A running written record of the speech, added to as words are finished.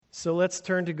So let's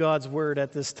turn to God's Word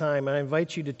at this time. I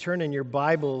invite you to turn in your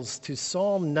Bibles to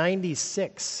Psalm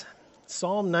 96.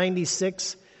 Psalm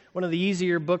 96, one of the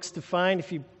easier books to find.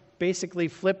 If you basically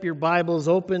flip your Bibles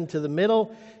open to the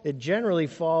middle, it generally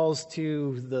falls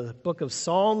to the book of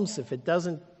Psalms. If it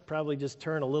doesn't, probably just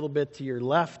turn a little bit to your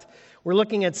left. We're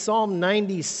looking at Psalm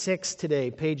 96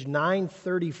 today, page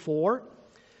 934.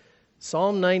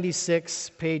 Psalm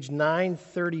 96, page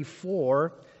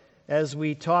 934. As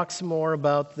we talk some more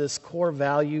about this core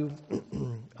value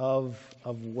of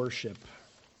worship.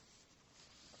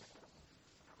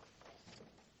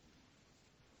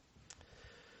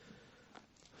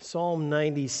 Psalm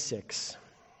 96.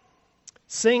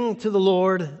 Sing to the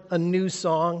Lord a new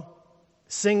song.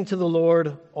 Sing to the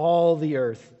Lord all the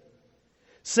earth.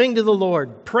 Sing to the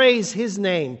Lord, praise His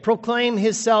name, proclaim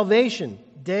His salvation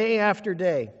day after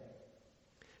day.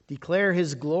 Declare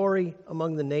His glory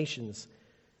among the nations,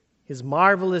 His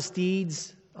marvelous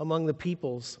deeds among the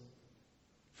peoples.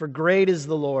 For great is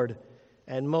the Lord,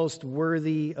 and most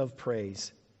worthy of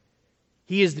praise.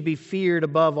 He is to be feared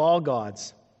above all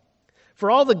gods. For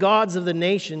all the gods of the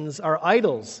nations are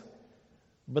idols,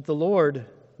 but the Lord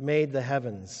made the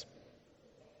heavens.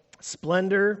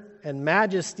 Splendor and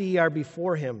majesty are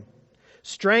before Him.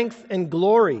 Strength and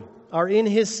glory are in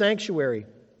His sanctuary.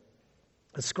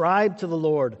 Ascribe to the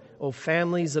Lord, O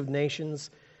families of nations.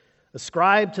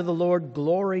 Ascribe to the Lord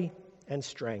glory and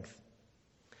strength.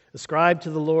 Ascribe to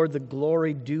the Lord the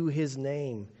glory due His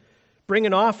name. Bring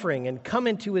an offering and come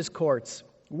into His courts.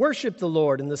 Worship the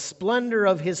Lord in the splendor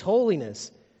of His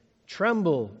holiness.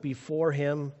 Tremble before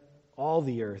Him, all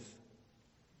the earth.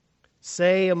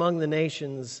 Say among the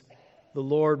nations, the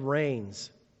Lord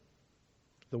reigns.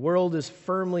 The world is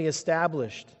firmly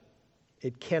established.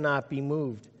 It cannot be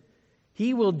moved.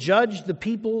 He will judge the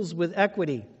peoples with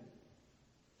equity.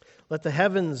 Let the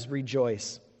heavens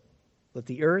rejoice. Let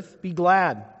the earth be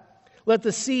glad. Let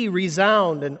the sea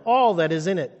resound and all that is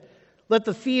in it. Let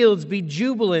the fields be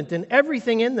jubilant and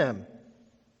everything in them.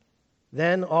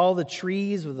 Then all the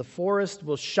trees of the forest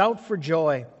will shout for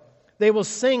joy. They will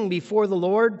sing before the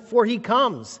Lord, for He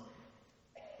comes.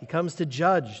 He comes to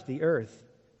judge the earth.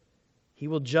 He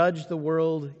will judge the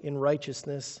world in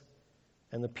righteousness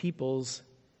and the peoples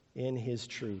in His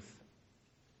truth.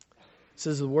 This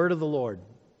is the word of the Lord.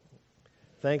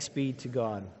 Thanks be to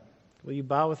God. Will you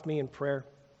bow with me in prayer?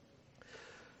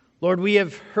 Lord, we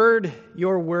have heard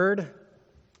your word.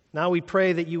 Now we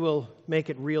pray that you will make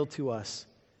it real to us.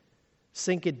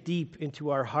 Sink it deep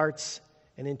into our hearts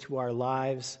and into our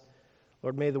lives.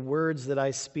 Lord, may the words that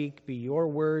I speak be your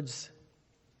words.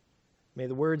 May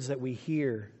the words that we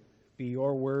hear be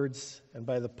your words. And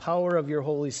by the power of your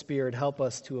Holy Spirit, help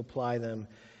us to apply them.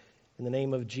 In the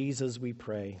name of Jesus we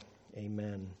pray.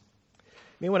 Amen.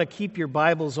 You may want to keep your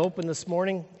Bibles open this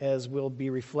morning as we'll be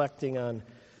reflecting on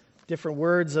different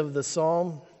words of the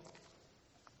psalm.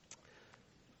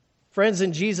 Friends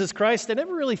in Jesus Christ, I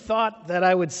never really thought that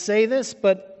I would say this,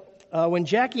 but when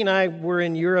Jackie and I were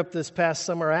in Europe this past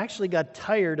summer, I actually got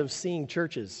tired of seeing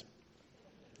churches.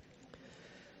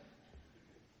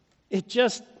 It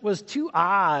just was too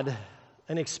odd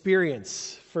an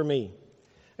experience for me.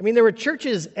 I mean, there were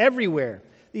churches everywhere.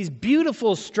 These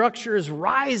beautiful structures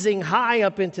rising high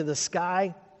up into the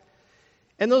sky.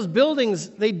 And those buildings,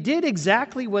 they did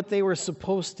exactly what they were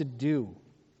supposed to do,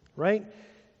 right?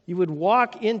 You would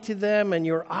walk into them and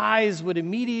your eyes would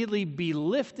immediately be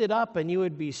lifted up and you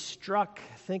would be struck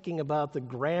thinking about the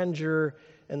grandeur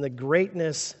and the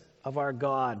greatness of our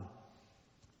God.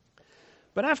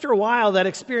 But after a while, that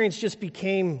experience just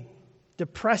became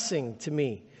depressing to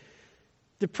me.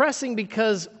 Depressing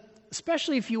because,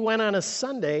 especially if you went on a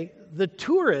Sunday, the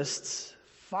tourists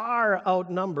far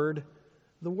outnumbered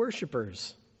the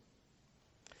worshipers.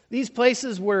 These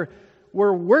places were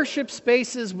worship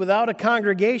spaces without a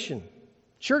congregation,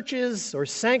 churches or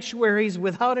sanctuaries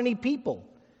without any people.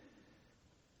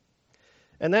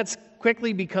 And that's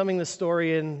quickly becoming the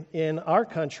story in our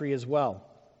country as well.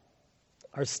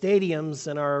 Our stadiums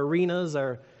and our arenas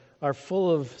are full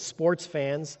of sports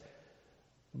fans,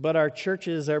 but our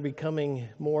churches are becoming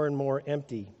more and more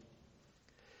empty.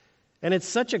 And it's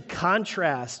such a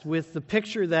contrast with the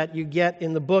picture that you get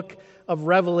in the book of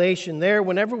Revelation. There,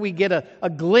 whenever we get a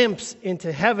glimpse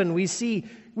into heaven, we see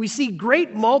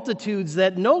great multitudes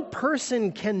that no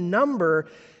person can number.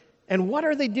 And what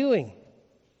are they doing?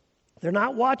 They're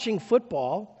not watching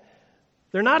football.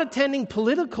 They're not attending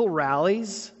political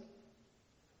rallies.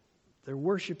 They're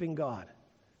worshiping God.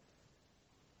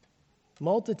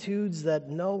 Multitudes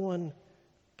that no one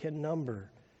can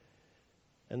number.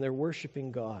 And they're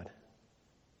worshiping God.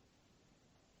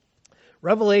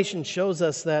 Revelation shows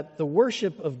us that the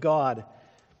worship of God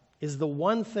is the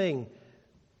one thing,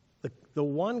 the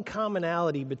one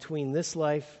commonality between this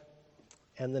life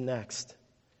and the next.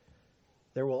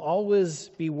 There will always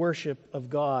be worship of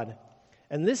God.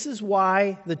 And this is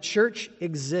why the church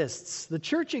exists. The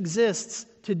church exists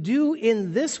to do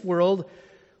in this world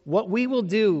what we will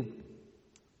do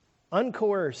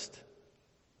uncoerced,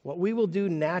 what we will do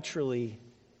naturally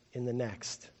in the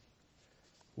next.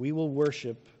 We will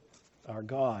worship our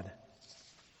God.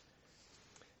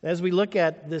 As we look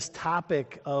at this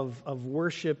topic of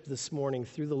worship this morning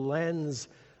through the lens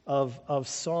of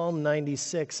Psalm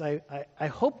 96, I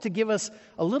hope to give us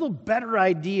a little better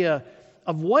idea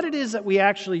of what it is that we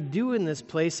actually do in this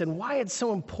place and why it's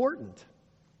so important.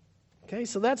 Okay,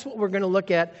 so that's what we're going to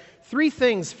look at. Three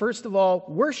things. First of all,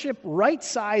 worship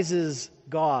right-sizes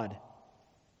God.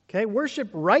 Okay, worship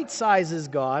right-sizes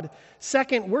God.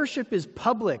 Second, worship is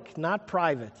public, not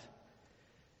private.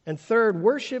 And third,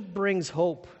 worship brings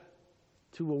hope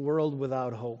to a world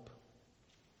without hope.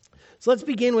 So let's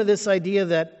begin with this idea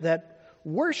that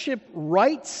worship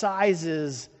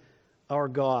right-sizes our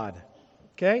God.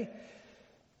 Okay?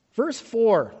 Verse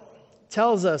 4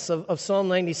 tells us of Psalm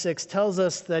 96, tells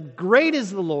us that great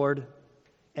is the Lord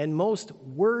and most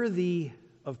worthy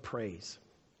of praise.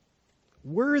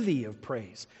 Worthy of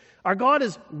praise. Our God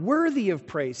is worthy of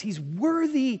praise. He's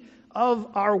worthy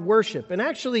of our worship. And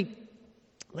actually,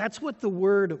 that's what the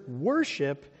word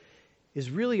worship is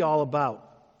really all about.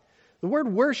 The word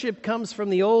worship comes from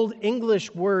the Old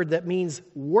English word that means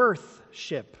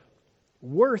worthship.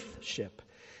 Worthship.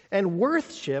 And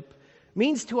worthship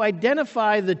means to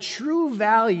identify the true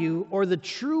value or the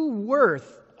true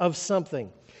worth of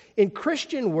something. In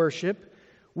Christian worship,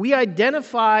 we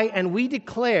identify and we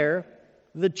declare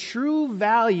the true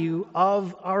value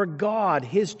of our God,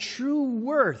 His true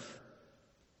worth.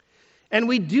 And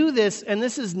we do this, and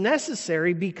this is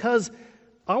necessary because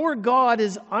our God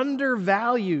is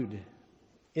undervalued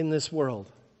in this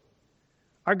world.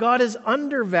 Our God is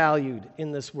undervalued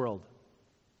in this world.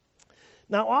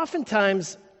 Now,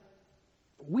 oftentimes,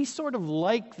 we sort of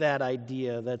like that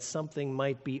idea that something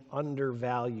might be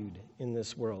undervalued in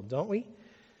this world, don't we?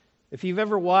 If you've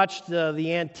ever watched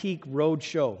the Antique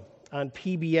Roadshow on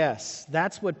PBS,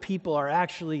 that's what people are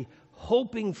actually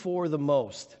hoping for the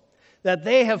most, that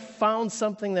they have found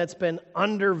something that's been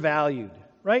undervalued,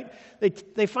 right?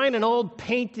 They find an old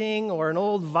painting or an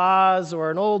old vase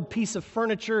or an old piece of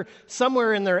furniture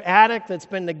somewhere in their attic that's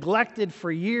been neglected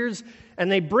for years,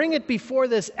 and they bring it before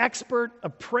this expert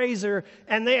appraiser,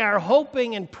 and they are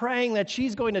hoping and praying that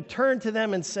she's going to turn to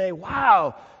them and say,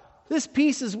 wow, this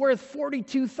piece is worth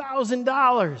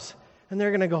 $42,000. And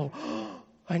they're going to go, oh,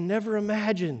 I never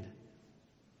imagined.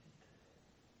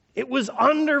 It was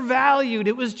undervalued.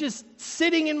 It was just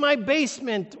sitting in my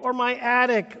basement or my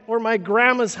attic or my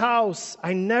grandma's house.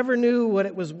 I never knew what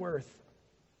it was worth.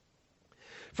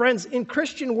 Friends, in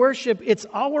Christian worship, it's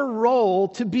our role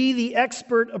to be the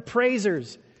expert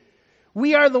appraisers.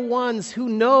 We are the ones who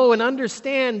know and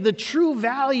understand the true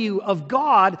value of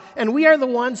God, and we are the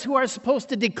ones who are supposed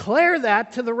to declare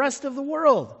that to the rest of the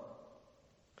world.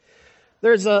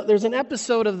 There's an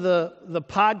episode of the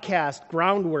podcast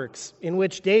Groundworks in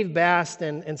which Dave Bast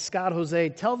and Scott Jose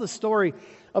tell the story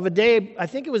of a day, I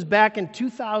think it was back in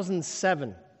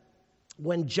 2007,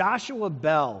 when Joshua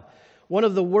Bell, one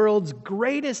of the world's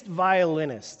greatest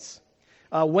violinists,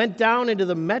 went down into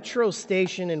the metro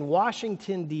station in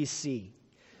Washington, D.C.,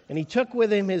 and he took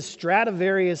with him his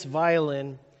Stradivarius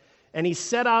violin, and he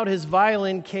set out his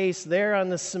violin case there on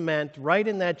the cement right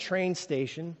in that train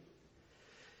station.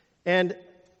 And,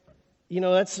 you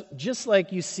know, that's just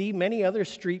like you see many other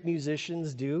street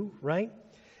musicians do, right?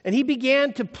 And he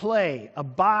began to play a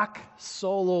Bach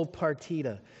solo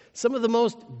partita, some of the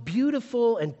most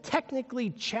beautiful and technically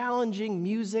challenging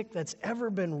music that's ever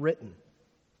been written.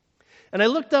 And I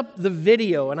looked up the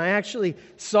video, and I actually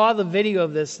saw the video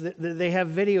of this. They have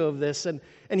video of this. And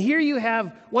here you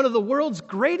have one of the world's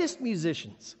greatest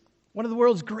musicians, one of the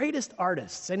world's greatest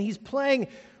artists, and he's playing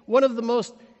one of the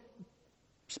most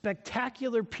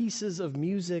spectacular pieces of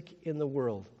music in the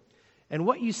world. And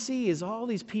what you see is all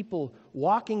these people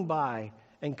walking by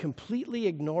and completely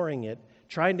ignoring it,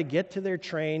 trying to get to their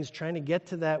trains, trying to get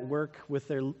to that work with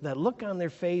that look on their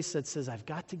face that says, I've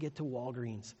got to get to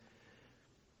Walgreens.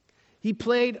 He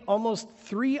played almost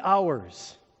 3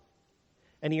 hours,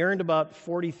 and he earned about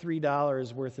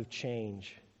 $43 worth of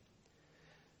change.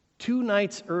 2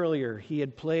 nights earlier, he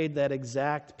had played that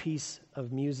exact piece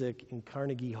of music in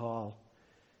Carnegie Hall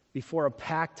before a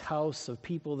packed house of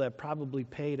people that probably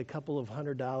paid a couple of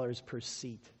 $100 per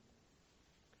seat.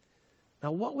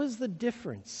 Now, what was the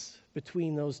difference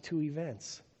between those two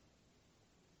events?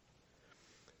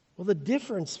 Well, the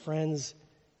difference, friends,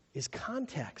 is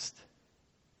context.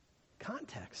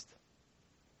 Context.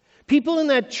 People in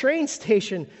that train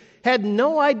station had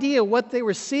no idea what they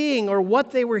were seeing or what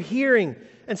they were hearing,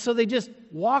 and so they just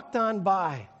walked on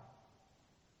by.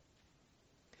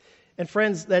 And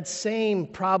friends, that same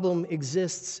problem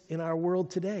exists in our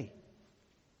world today.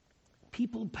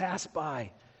 People pass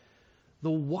by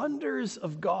the wonders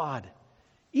of God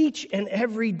each and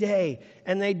every day,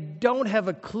 and they don't have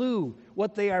a clue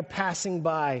what they are passing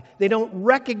by. They don't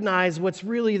recognize what's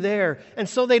really there, and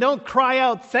so they don't cry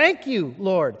out, "Thank you,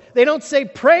 Lord." They don't say,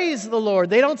 "Praise the Lord."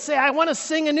 They don't say, "I want to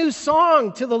sing a new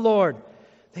song to the Lord."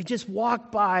 They just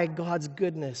walk by God's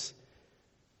goodness,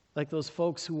 like those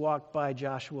folks who walked by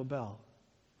Joshua Bell.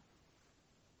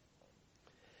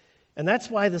 And that's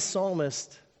why the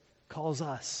psalmist calls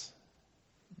us,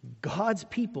 God's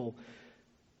people,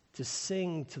 to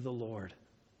sing to the Lord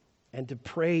and to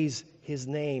praise His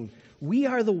name. We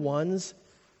are the ones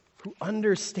who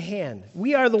understand.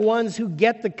 We are the ones who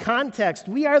get the context.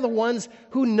 We are the ones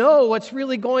who know what's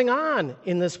really going on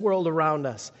in this world around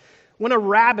us. When a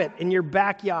rabbit in your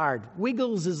backyard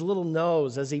wiggles his little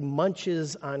nose as he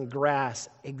munches on grass,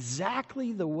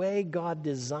 exactly the way God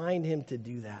designed him to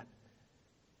do that.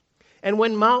 And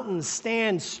when mountains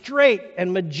stand straight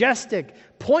and majestic,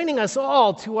 pointing us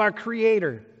all to our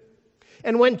Creator.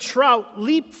 And when trout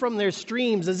leap from their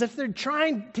streams as if they're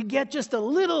trying to get just a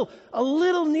little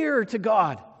nearer to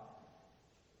God.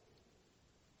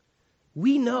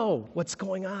 We know what's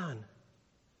going on.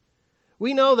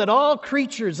 We know that all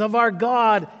creatures of our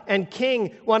God and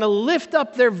King want to lift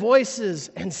up their voices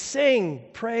and sing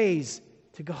praise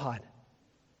to God.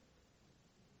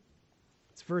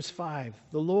 It's verse 5.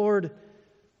 The Lord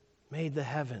made the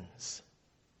heavens.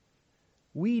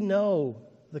 We know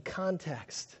the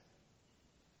context.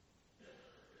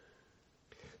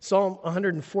 Psalm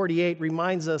 148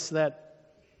 reminds us that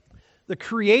the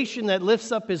creation that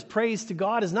lifts up His praise to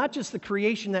God is not just the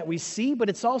creation that we see, but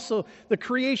it's also the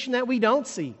creation that we don't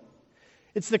see.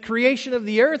 It's the creation of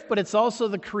the earth, but it's also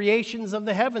the creations of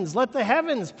the heavens. Let the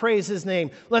heavens praise His name.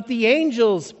 Let the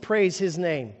angels praise His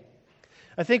name.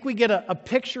 I think we get a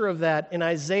picture of that in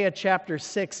Isaiah chapter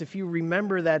 6, if you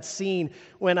remember that scene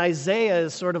when Isaiah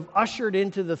is sort of ushered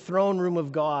into the throne room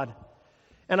of God.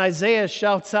 And Isaiah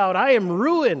shouts out, "I am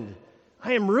ruined.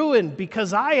 I am ruined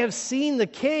because I have seen the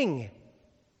King."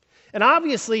 And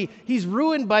obviously, he's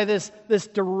ruined by this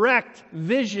direct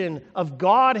vision of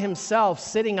God Himself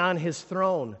sitting on His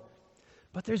throne.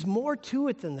 But there's more to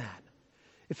it than that.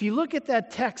 If you look at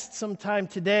that text sometime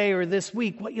today or this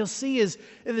week, what you'll see is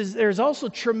there's also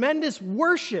tremendous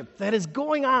worship that is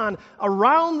going on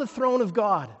around the throne of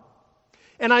God.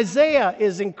 And Isaiah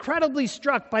is incredibly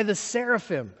struck by the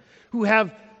seraphim who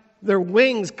have their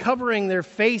wings covering their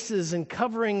faces and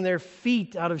covering their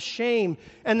feet out of shame.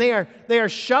 And they are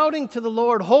shouting to the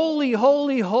Lord, "Holy,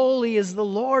 holy, holy is the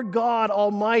Lord God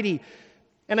Almighty."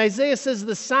 And Isaiah says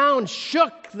the sound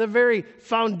shook the very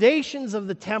foundations of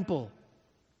the temple.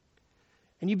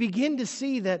 And you begin to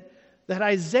see that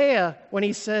Isaiah, when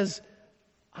he says,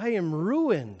 "I am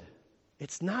ruined,"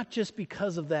 it's not just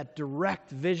because of that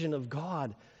direct vision of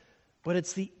God, but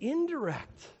it's the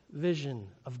indirect vision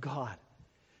of God.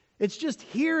 It's just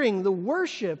hearing the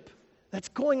worship that's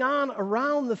going on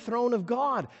around the throne of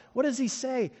God. What does he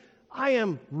say? "I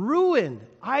am ruined.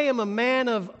 I am a man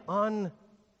of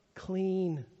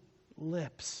unclean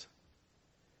lips."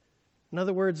 In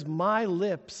other words, my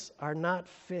lips are not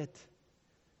fit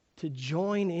to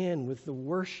join in with the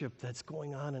worship that's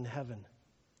going on in heaven.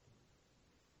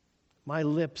 My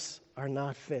lips are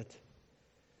not fit.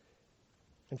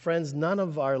 And friends, none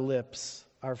of our lips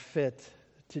are fit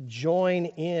to join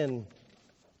in.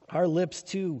 Our lips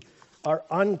too are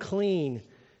unclean,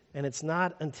 and it's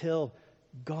not until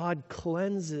God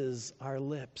cleanses our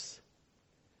lips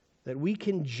that we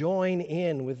can join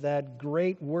in with that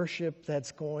great worship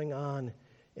that's going on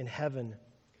in heaven.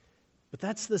 But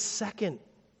that's the second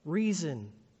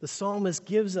reason the psalmist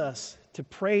gives us to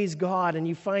praise God, and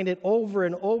you find it over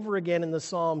and over again in the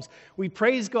Psalms. We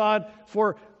praise God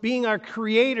for being our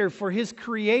Creator, for His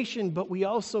creation, but we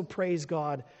also praise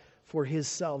God for His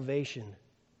salvation.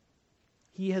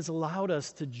 He has allowed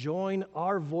us to join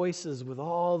our voices with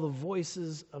all the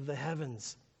voices of the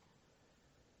heavens.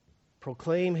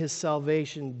 Proclaim His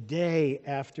salvation day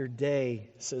after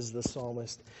day, says the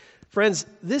psalmist. Friends,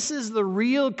 this is the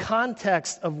real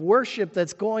context of worship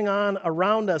that's going on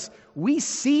around us. We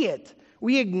see it.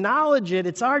 We acknowledge it.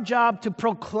 It's our job to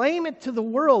proclaim it to the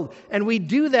world. And we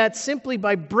do that simply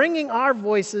by bringing our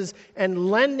voices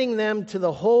and lending them to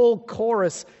the whole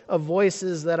chorus of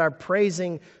voices that are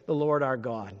praising the Lord our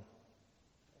God.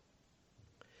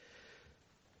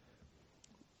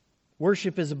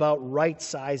 Worship is about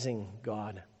right-sizing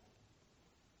God.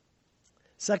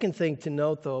 Second thing to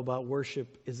note, though, about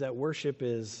worship is that worship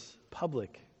is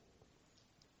public.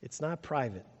 It's not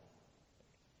private.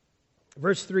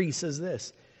 Verse 3 says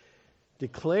this,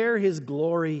 declare his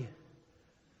glory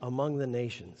among the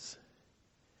nations.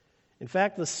 In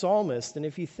fact, the psalmist, and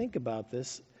if you think about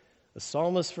this, the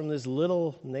psalmist from this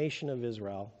little nation of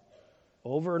Israel,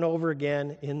 over and over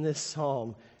again in this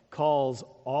psalm, calls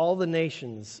all the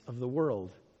nations of the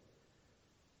world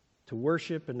to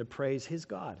worship and to praise his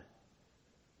God.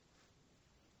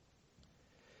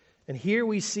 And here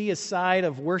we see a side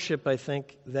of worship, I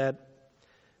think, that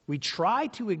we try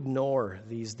to ignore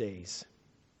these days.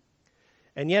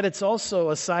 And yet it's also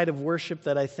a side of worship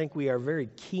that I think we are very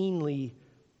keenly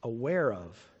aware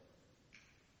of.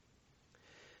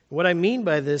 What I mean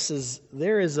by this is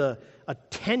there is a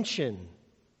tension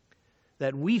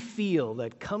that we feel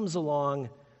that comes along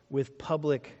with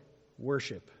public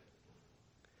worship.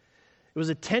 It was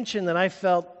a tension that I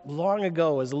felt long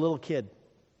ago as a little kid,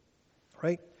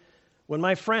 right? When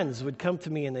my friends would come to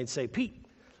me and they'd say, Pete,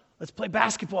 let's play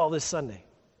basketball this Sunday,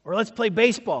 or let's play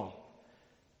baseball.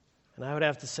 And I would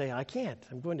have to say, I can't.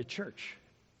 I'm going to church.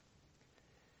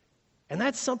 And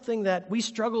that's something that we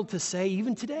struggle to say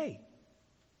even today.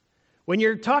 When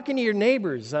you're talking to your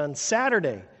neighbors on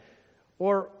Saturday,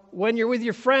 or when you're with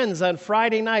your friends on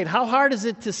Friday night, how hard is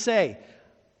it to say,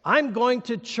 I'm going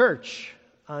to church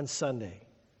on Sunday?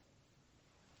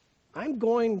 I'm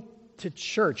going to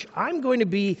church. I'm going to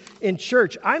be in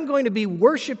church. I'm going to be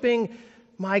worshiping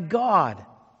my God.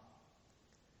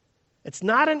 It's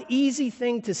not an easy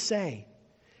thing to say.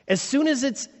 As soon as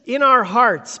it's in our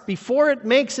hearts, before it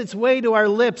makes its way to our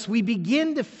lips, we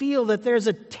begin to feel that there's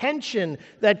a tension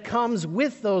that comes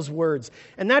with those words.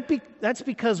 And that's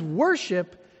because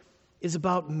worship is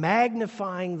about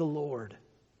magnifying the Lord.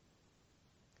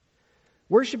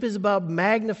 Worship is about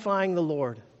magnifying the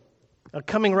Lord. Now,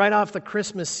 coming right off the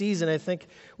Christmas season, I think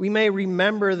we may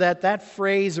remember that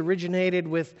phrase originated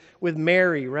with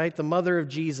Mary, right? The mother of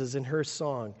Jesus, in her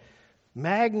song.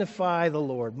 Magnify the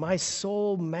Lord. My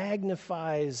soul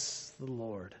magnifies the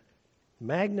Lord.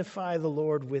 Magnify the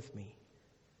Lord with me.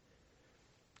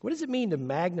 What does it mean to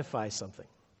magnify something?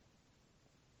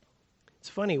 It's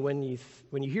funny, when you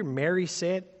hear Mary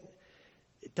say it,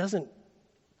 it doesn't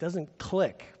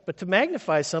click. But to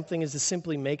magnify something is to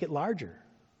simply make it larger.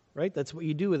 Right? That's what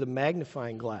you do with a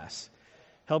magnifying glass.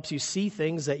 Helps you see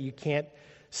things that you can't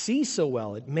see so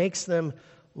well. It makes them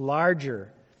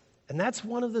larger. And that's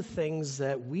one of the things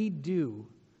that we do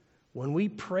when we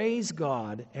praise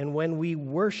God and when we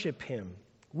worship Him.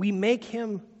 We make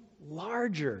Him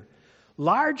larger.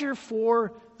 Larger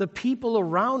for the people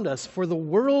around us, for the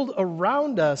world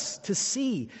around us to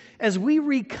see. As we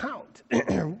recount,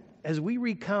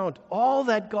 all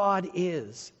that God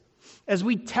is, as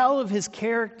we tell of His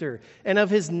character and of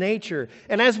His nature,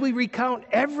 and as we recount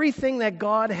everything that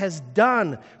God has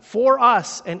done for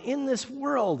us and in this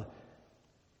world,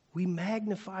 we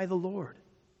magnify the Lord.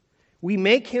 We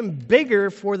make Him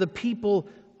bigger for the people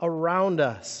around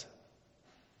us.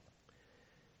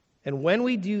 And when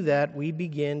we do that, we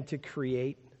begin to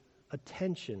create a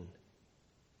tension.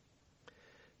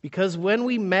 Because when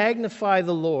we magnify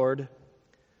the Lord,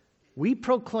 we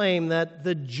proclaim that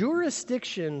the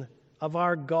jurisdiction of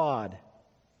our God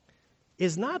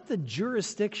is not the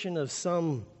jurisdiction of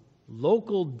some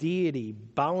local deity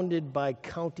bounded by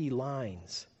county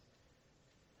lines.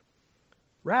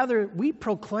 Rather, we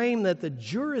proclaim that the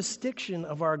jurisdiction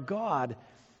of our God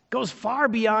goes far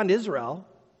beyond Israel,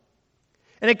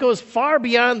 and it goes far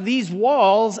beyond these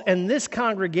walls and this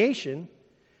congregation.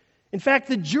 In fact,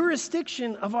 the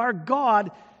jurisdiction of our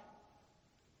God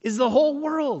is the whole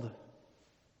world.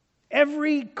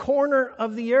 Every corner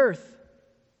of the earth.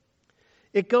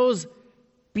 It goes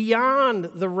beyond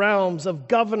the realms of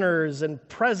governors and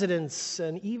presidents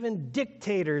and even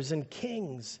dictators and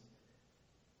kings.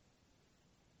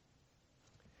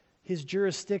 His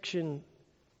jurisdiction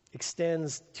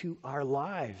extends to our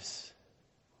lives,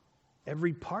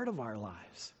 every part of our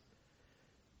lives.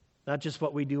 Not just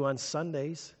what we do on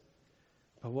Sundays,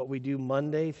 but what we do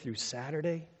Monday through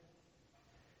Saturday.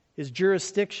 His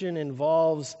jurisdiction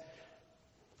involves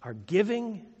our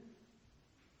giving,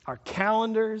 our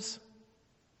calendars,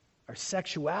 our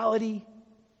sexuality,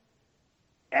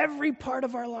 every part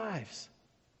of our lives.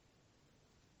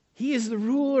 He is the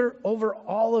ruler over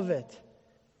all of it.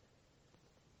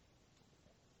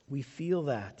 We feel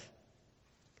that.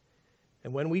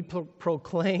 And when we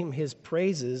proclaim His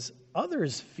praises,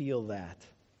 others feel that.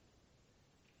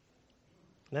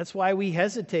 And that's why we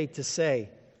hesitate to say,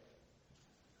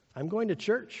 I'm going to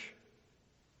church.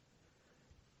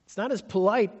 It's not as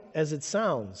polite as it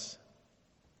sounds.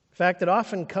 In fact, it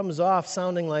often comes off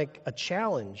sounding like a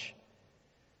challenge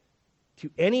to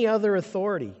any other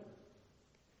authority,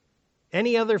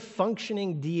 any other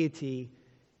functioning deity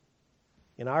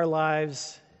in our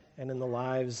lives and in the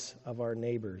lives of our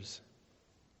neighbors.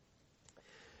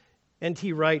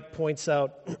 N.T. Wright points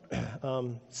out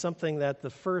something that the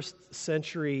first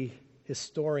century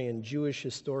historian, Jewish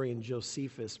historian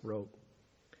Josephus wrote.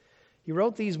 He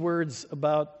wrote these words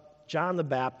about John the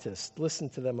Baptist. Listen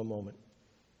to them a moment.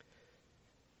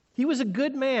 He was a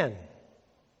good man,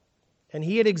 and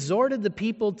he had exhorted the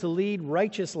people to lead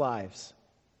righteous lives,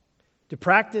 to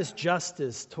practice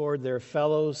justice toward their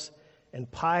fellows and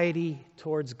piety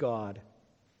towards God.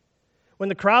 When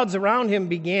the crowds around him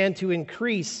began to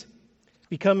increase,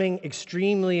 becoming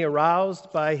extremely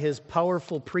aroused by his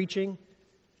powerful preaching,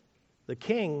 the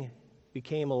king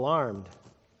became alarmed.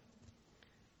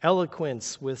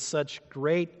 Eloquence with such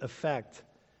great effect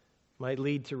might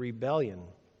lead to rebellion.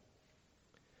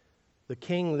 The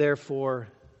king, therefore,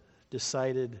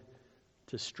 decided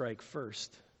to strike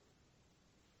first.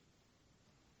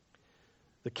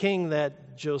 The king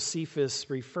that Josephus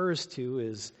refers to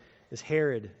is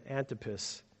Herod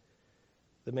Antipas,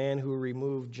 the man who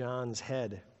removed John's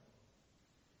head.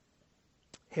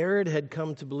 Herod had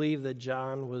come to believe that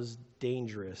John was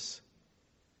dangerous,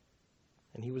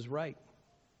 and he was right.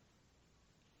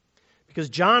 Because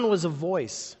John was a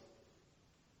voice.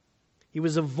 He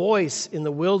was a voice in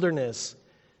the wilderness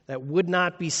that would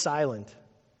not be silent.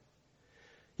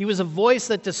 He was a voice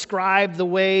that described the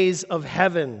ways of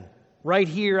heaven right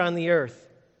here on the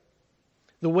earth,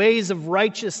 the ways of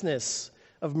righteousness,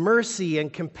 of mercy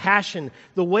and compassion,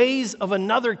 the ways of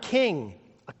another king,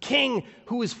 a king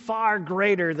who is far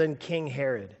greater than King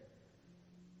Herod.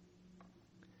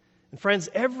 And friends,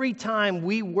 every time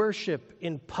we worship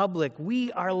in public, we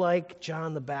are like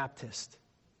John the Baptist.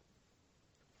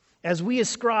 As we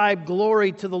ascribe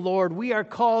glory to the Lord, we are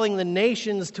calling the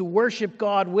nations to worship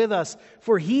God with us,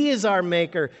 for He is our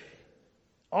Maker.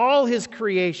 All His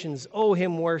creations owe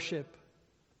Him worship.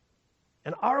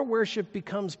 And our worship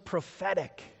becomes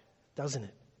prophetic, doesn't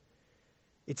it?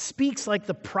 It speaks like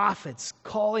the prophets,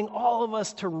 calling all of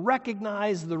us to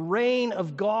recognize the reign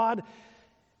of God,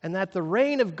 and that the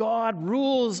reign of God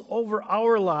rules over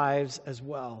our lives as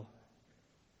well.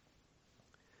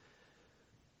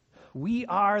 We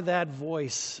are that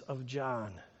voice of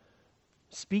John,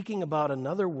 speaking about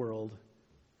another world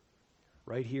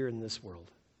right here in this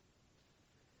world.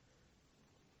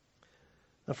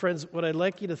 Now, friends, what I'd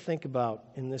like you to think about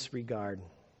in this regard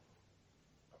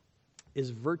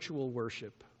is virtual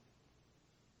worship.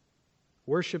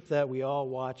 Worship that we all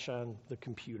watch on the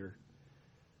computer.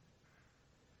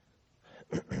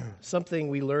 Something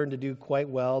we learned to do quite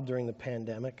well during the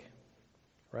pandemic,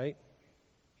 right?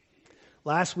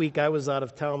 Last week I was out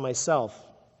of town myself,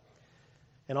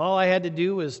 and all I had to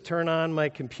do was turn on my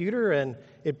computer, and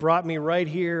it brought me right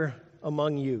here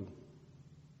among you.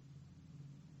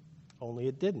 Only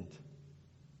it didn't.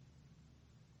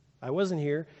 I wasn't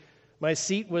here. My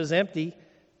seat was empty,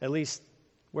 at least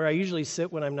where I usually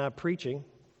sit when I'm not preaching.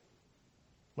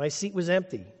 My seat was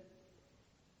empty.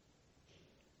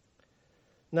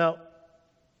 Now,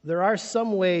 there are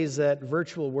some ways that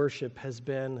virtual worship has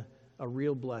been a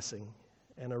real blessing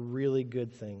and a really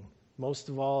good thing. Most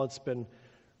of all, it's been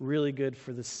really good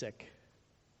for the sick.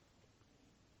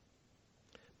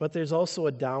 But there's also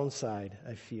a downside,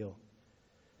 I feel.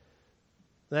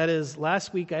 That is,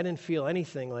 last week I didn't feel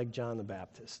anything like John the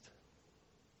Baptist.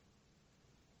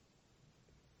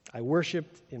 I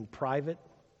worshiped in private,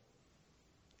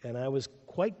 and I was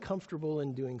quite comfortable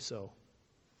in doing so.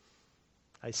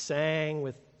 I sang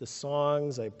with the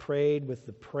songs, I prayed with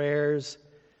the prayers.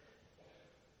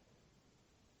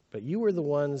 But you were the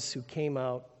ones who came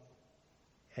out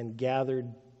and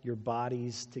gathered your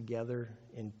bodies together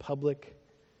in public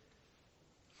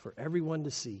for everyone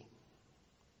to see.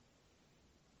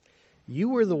 You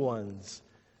were the ones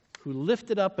who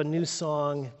lifted up a new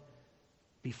song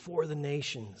before the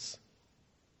nations,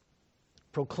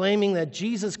 proclaiming that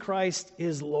Jesus Christ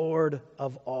is Lord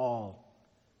of all.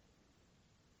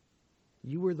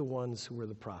 You were the ones who were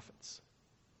the prophets.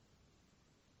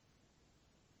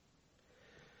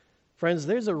 Friends,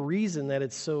 there's a reason that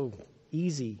it's so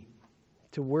easy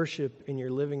to worship in your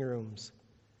living rooms.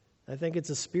 I think it's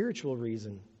a spiritual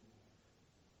reason.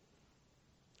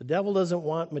 The devil doesn't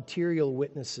want material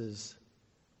witnesses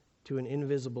to an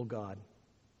invisible God,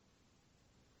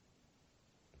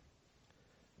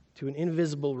 to an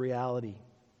invisible reality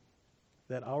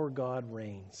that our God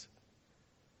reigns.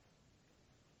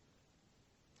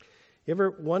 You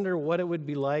ever wonder what it would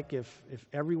be like if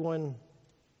everyone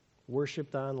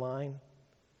worshiped online?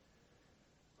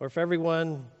 Or if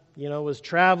everyone, was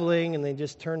traveling and they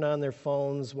just turned on their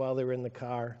phones while they were in the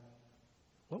car,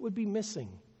 what would be missing?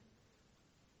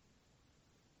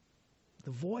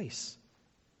 The voice.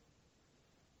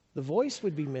 The voice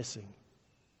would be missing.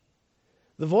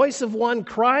 The voice of one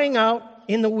crying out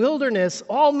in the wilderness,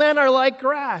 all men are like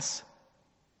grass.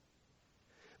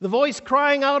 The voice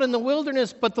crying out in the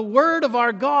wilderness, but the word of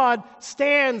our God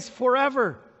stands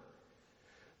forever.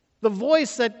 The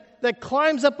voice that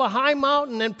climbs up a high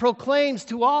mountain and proclaims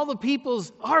to all the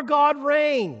peoples, our God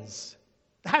reigns.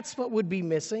 That's what would be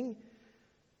missing.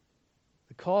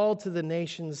 The call to the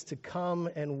nations to come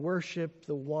and worship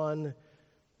the one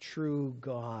true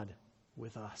God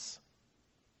with us.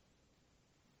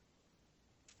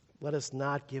 Let us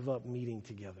not give up meeting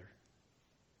together.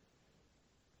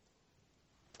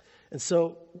 And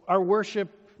so our worship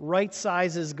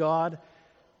right-sizes God.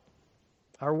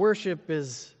 Our worship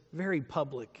is very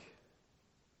public.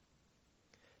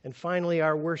 And finally,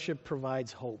 our worship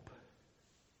provides hope.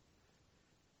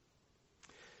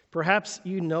 Perhaps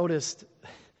you noticed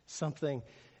something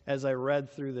as I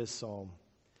read through this psalm.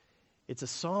 It's a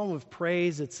psalm of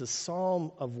praise, it's a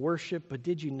psalm of worship, but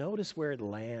did you notice where it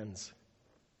lands?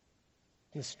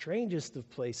 In the strangest of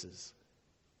places.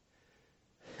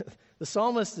 The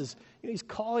psalmist he's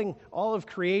calling all of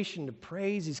creation to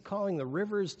praise. He's calling the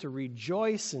rivers to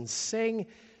rejoice and sing.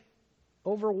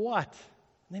 Over what?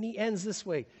 And then he ends this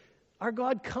way. Our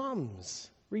God comes.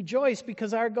 Rejoice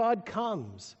because our God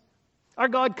comes. Our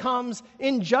God comes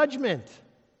in judgment.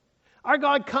 Our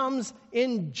God comes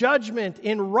in judgment,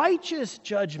 in righteous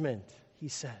judgment, he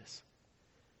says.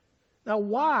 Now,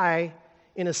 why,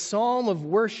 in a psalm of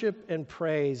worship and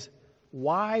praise,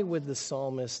 why would the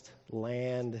psalmist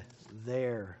land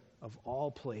there, of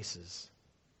all places?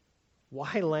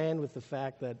 Why land with the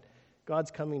fact that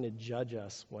God's coming to judge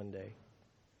us one day?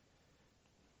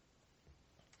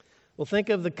 Well, think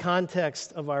of the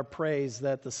context of our praise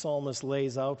that the psalmist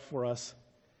lays out for us.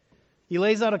 He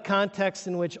lays out a context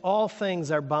in which all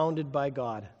things are bounded by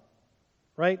God,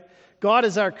 right? God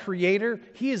is our creator.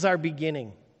 He is our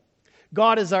beginning.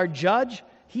 God is our judge.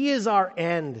 He is our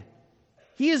end.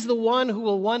 He is the one who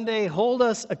will one day hold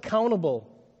us accountable.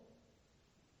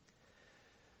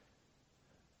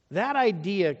 That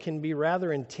idea can be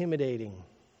rather intimidating,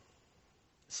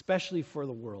 especially for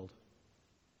the world.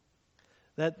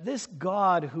 That this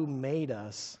God who made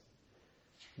us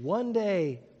one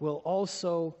day will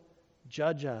also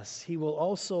judge us. He will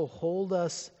also hold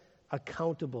us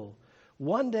accountable.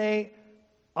 One day,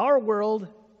 our world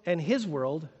and his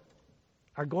world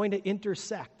are going to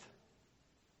intersect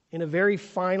in a very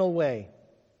final way.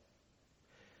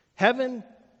 Heaven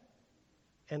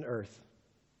and earth.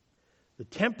 The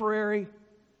temporary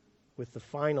with the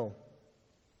final.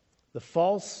 The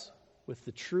false with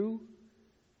the true.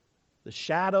 The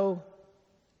shadow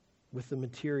with the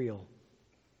material.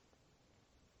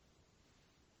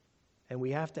 And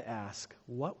we have to ask,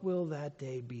 what will that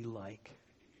day be like?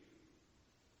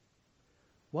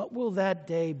 What will that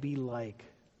day be like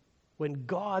when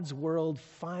God's world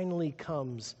finally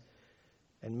comes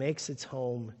and makes its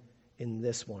home in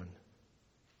this one?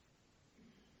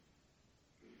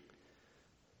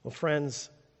 Well,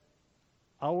 friends,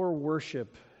 our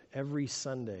worship every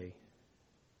Sunday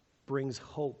brings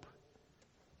hope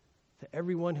to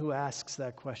everyone who asks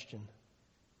that question.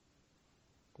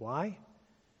 Why?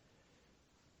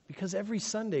 Because every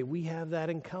Sunday we have that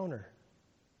encounter.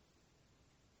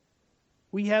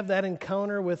 We have that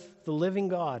encounter with the living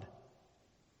God,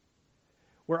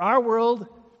 where our world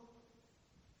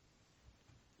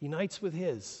unites with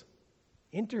his,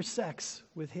 intersects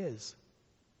with his.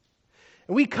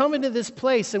 And we come into this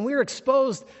place and we're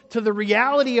exposed to the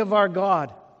reality of our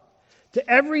God, to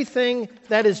everything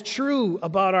that is true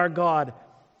about our God,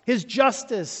 his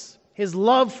justice, his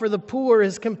love for the poor,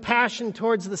 his compassion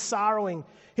towards the sorrowing,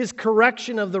 his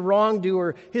correction of the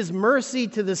wrongdoer, his mercy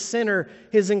to the sinner,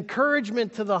 his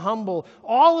encouragement to the humble.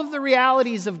 All of the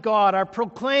realities of God are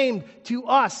proclaimed to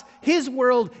us. His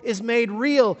world is made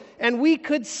real, and we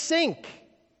could sink.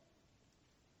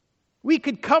 We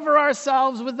could cover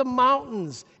ourselves with the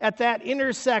mountains at that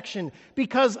intersection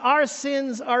because our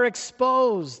sins are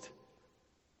exposed.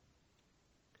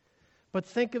 But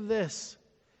think of this.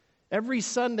 Every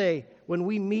Sunday when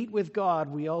we meet with God,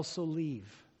 we also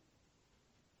leave.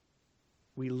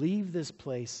 We leave this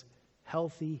place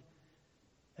healthy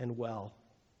and well.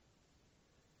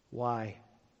 Why?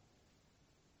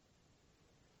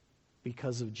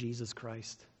 Because of Jesus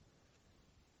Christ.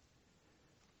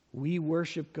 We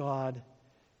worship God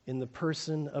in the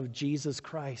person of Jesus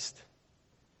Christ.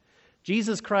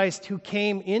 Jesus Christ, who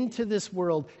came into this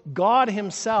world, God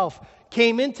himself,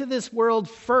 came into this world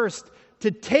first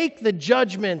to take the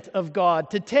judgment of God,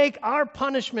 to take our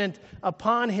punishment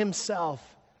upon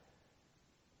himself,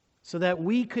 so that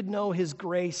we could know his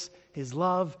grace, his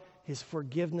love, his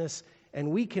forgiveness, and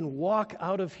we can walk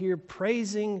out of here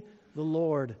praising the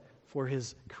Lord for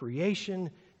his creation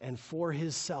and for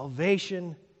his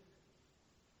salvation.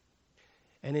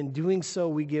 And in doing so,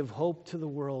 we give hope to the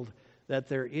world that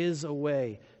there is a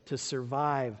way to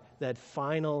survive that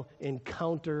final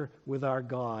encounter with our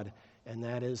God, and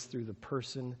that is through the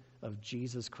person of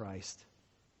Jesus Christ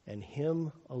and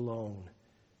him alone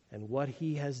and what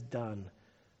he has done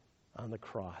on the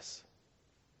cross.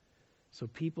 So,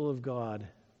 people of God,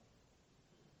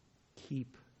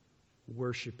 keep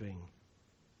worshiping.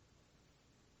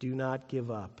 Do not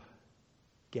give up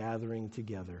gathering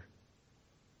together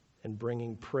and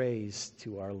bringing praise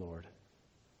to our Lord.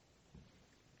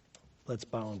 Let's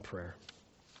bow in prayer.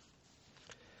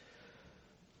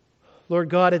 Lord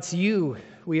God, it's you,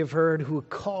 we have heard, who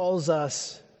calls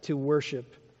us to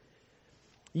worship.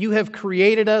 You have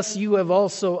created us. You have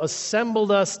also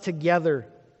assembled us together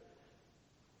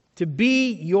to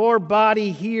be your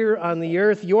body here on the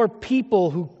earth, your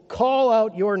people who call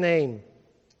out your name.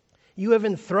 You have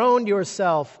enthroned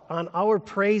yourself on our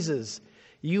praises.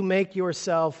 You make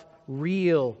yourself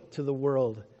real to the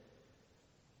world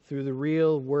through the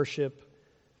real worship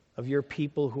of your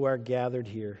people who are gathered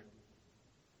here.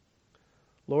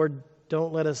 Lord,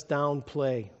 don't let us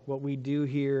downplay what we do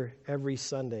here every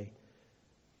Sunday,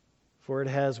 for it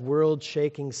has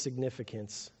world-shaking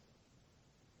significance.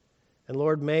 And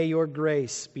Lord, may your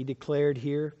grace be declared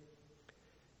here,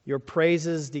 your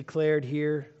praises declared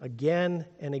here again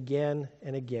and again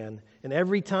and again. And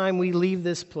every time we leave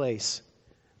this place,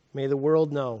 may the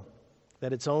world know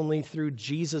that it's only through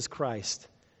Jesus Christ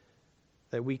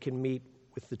that we can meet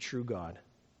with the true God.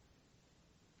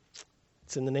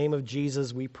 It's in the name of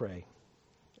Jesus we pray.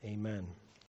 Amen.